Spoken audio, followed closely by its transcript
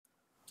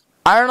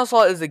Iron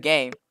Assault is a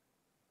game,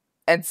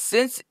 and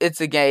since it's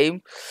a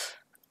game,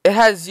 it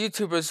has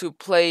YouTubers who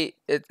play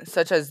it,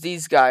 such as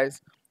these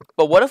guys.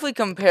 But what if we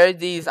compare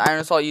these Iron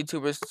Assault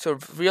YouTubers to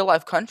real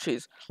life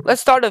countries?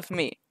 Let's start with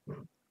me,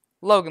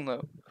 Logan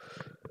Lou.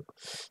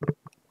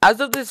 As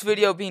of this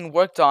video being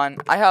worked on,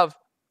 I have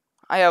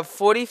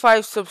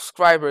 45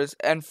 subscribers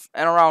and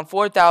around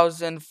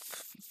 4,000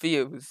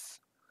 views.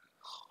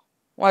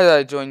 Why did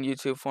I join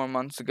YouTube 4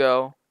 months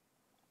ago?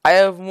 I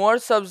have more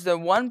subs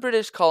than one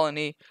British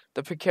colony,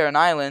 the Pitcairn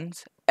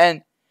Islands,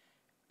 and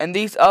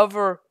these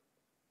others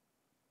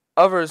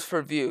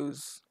for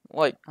views.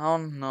 Like, I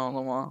don't know,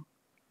 Lamar.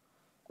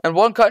 And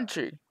one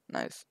country.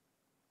 Nice.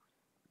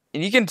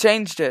 And you can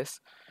change this.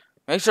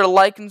 Make sure to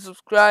like and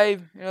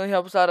subscribe. It really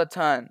helps out a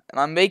ton. And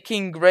I'm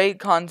making great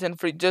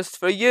content just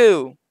for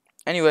you.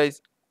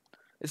 Anyways,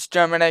 it's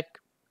Germanic.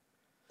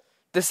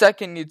 The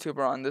second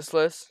YouTuber on this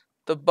list,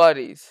 The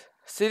Buddies.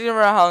 Sitting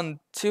around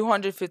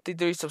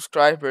 253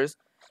 subscribers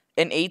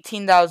and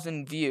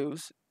 18,000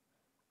 views.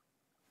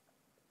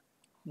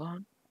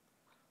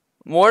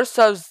 More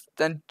subs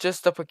than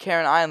just the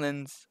Pitcairn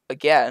Islands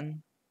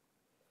again.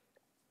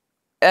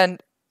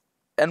 And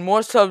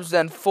more subs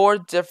than 4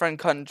 different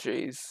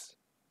countries.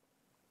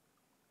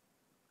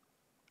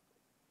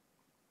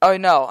 Oh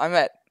no, I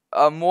meant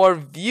more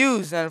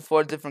views than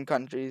 4 different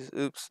countries.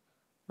 Oops.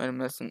 Made a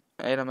mess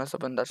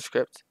up in that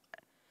script.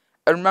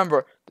 And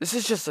remember, this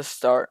is just a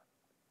start.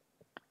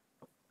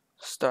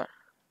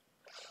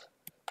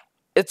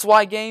 It's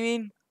Why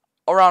Gaming,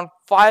 around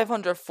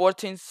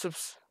 514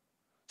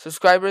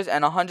 subscribers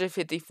and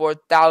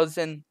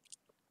 154,000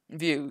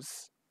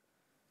 views.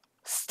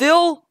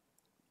 Still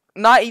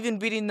not even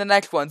beating the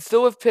next one.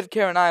 Still with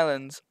Pitcairn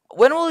Islands.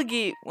 When will it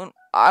get?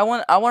 I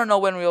want to know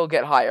when we will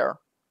get higher.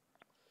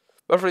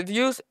 But for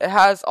views, it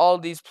has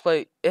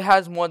It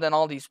has more than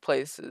all these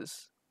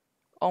places.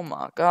 Oh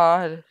my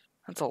god,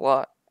 that's a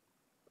lot.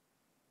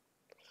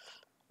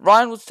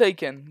 Ryan Was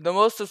Taken, the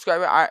most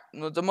subscribed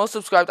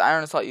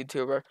Iron Assault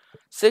YouTuber,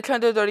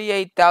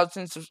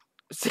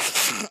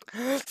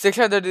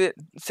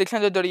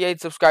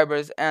 638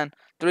 subscribers and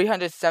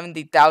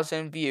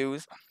 370,000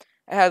 views.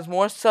 It has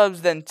more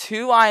subs than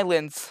 2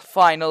 islands.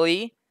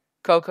 Finally,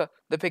 the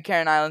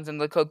Pitcairn Islands and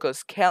the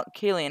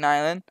Cocos-Keeling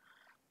Island,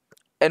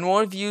 and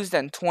more views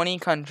than 20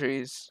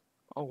 countries.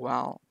 Oh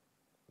wow!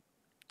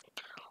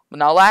 But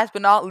now, last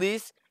but not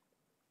least,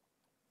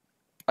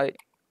 oh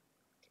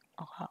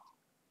wow.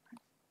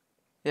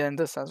 Yeah, and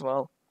this as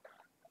well.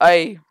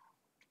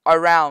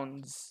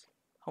 Arounds.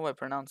 How do I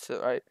pronounce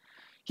it right?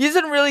 He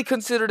isn't really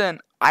considered an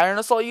Iron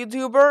Assault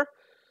YouTuber.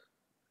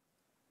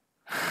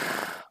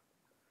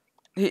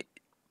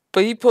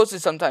 But he posts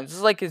it sometimes. This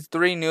is like his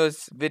 3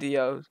 newest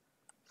videos.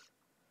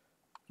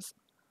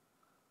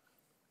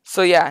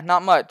 So yeah,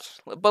 not much.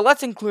 But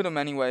let's include him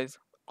anyways.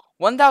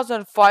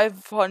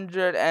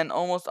 1,500 and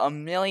almost a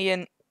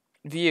million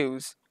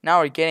views.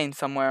 Now we're getting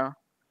somewhere.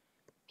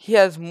 He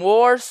has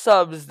more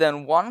subs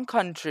than one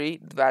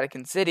country, the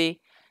Vatican City,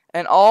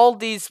 and all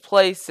these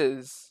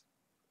places.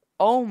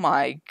 Oh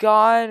my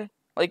god.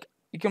 Like,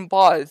 you can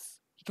pause.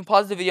 You can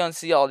pause the video and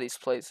see all these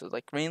places.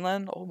 Like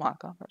Greenland. Oh my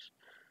gosh.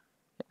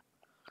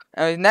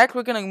 And next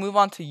we're going to move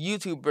on to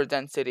YouTuber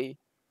density.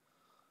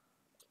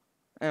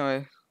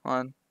 Anyway,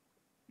 on.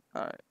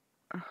 Alright.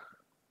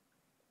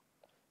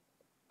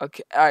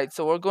 Okay, alright,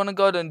 so we're going to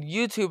go to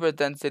YouTuber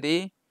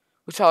density,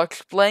 which I'll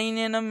explain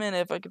in a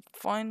minute if I can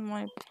find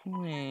my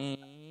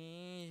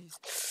place.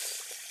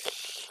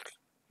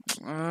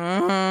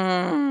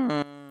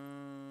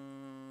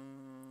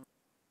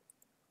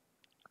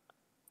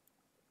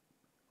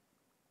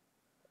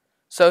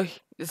 So,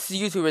 this is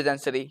YouTuber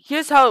density.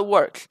 Here's how it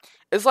works.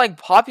 It's like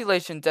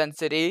population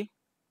density,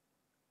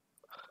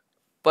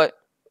 but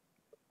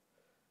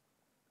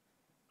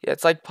yeah,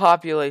 it's like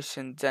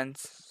population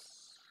density,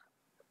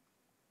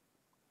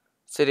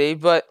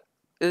 but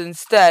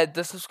instead,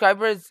 the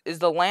subscribers is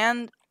the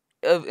land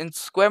in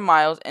square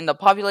miles, and the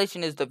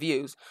population is the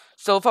views.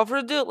 So if I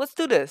were to do it, let's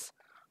do this.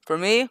 For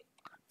me,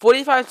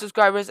 45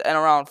 subscribers and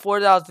around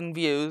 4,000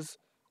 views,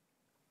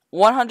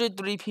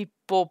 103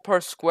 people per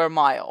square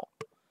mile.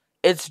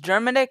 It's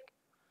Germanic,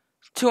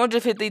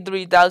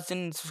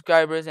 253,000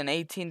 subscribers and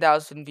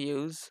 18,000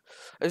 views.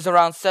 It's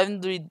around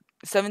 73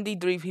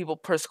 people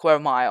per square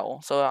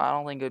mile, so I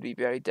don't think it would be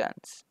very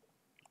dense.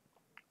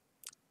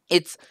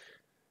 It's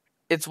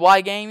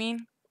Why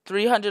Gaming,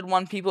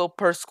 301 people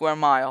per square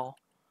mile.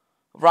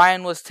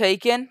 Ryan Was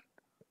Taken,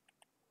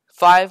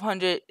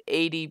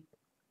 580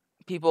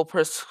 people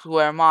per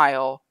square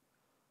mile.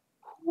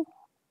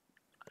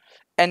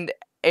 And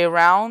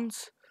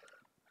around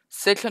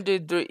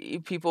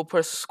 603 people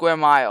per square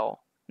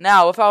mile.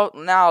 Now,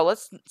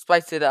 let's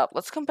spice it up.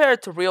 Let's compare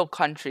it to real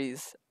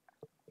countries.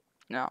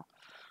 Now,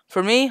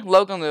 for me,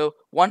 Logan Lou,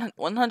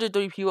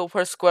 103 people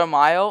per square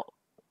mile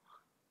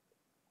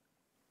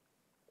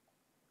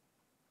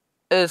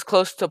is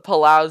close to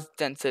Palau's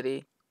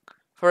density.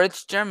 For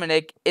its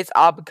Germanic, it's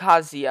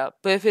Abkhazia,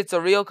 but if it's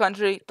a real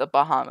country, the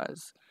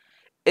Bahamas.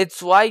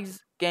 Its Why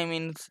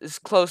Gaming is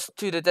close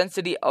to the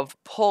density of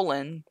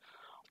Poland.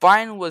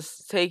 Bayern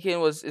was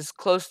taken is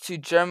close to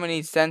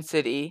Germany's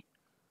density,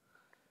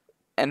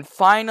 and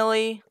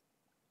finally,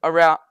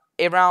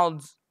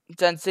 around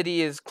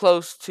density is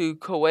close to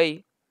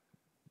Kuwait's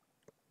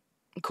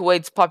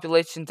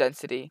population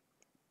density.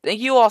 Thank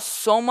you all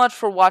so much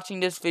for watching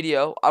this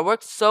video. I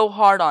worked so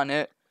hard on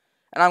it,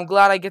 and I'm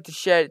glad I get to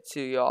share it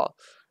to y'all.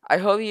 I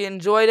hope you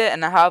enjoyed it,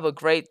 and have a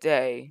great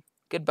day.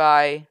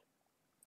 Goodbye.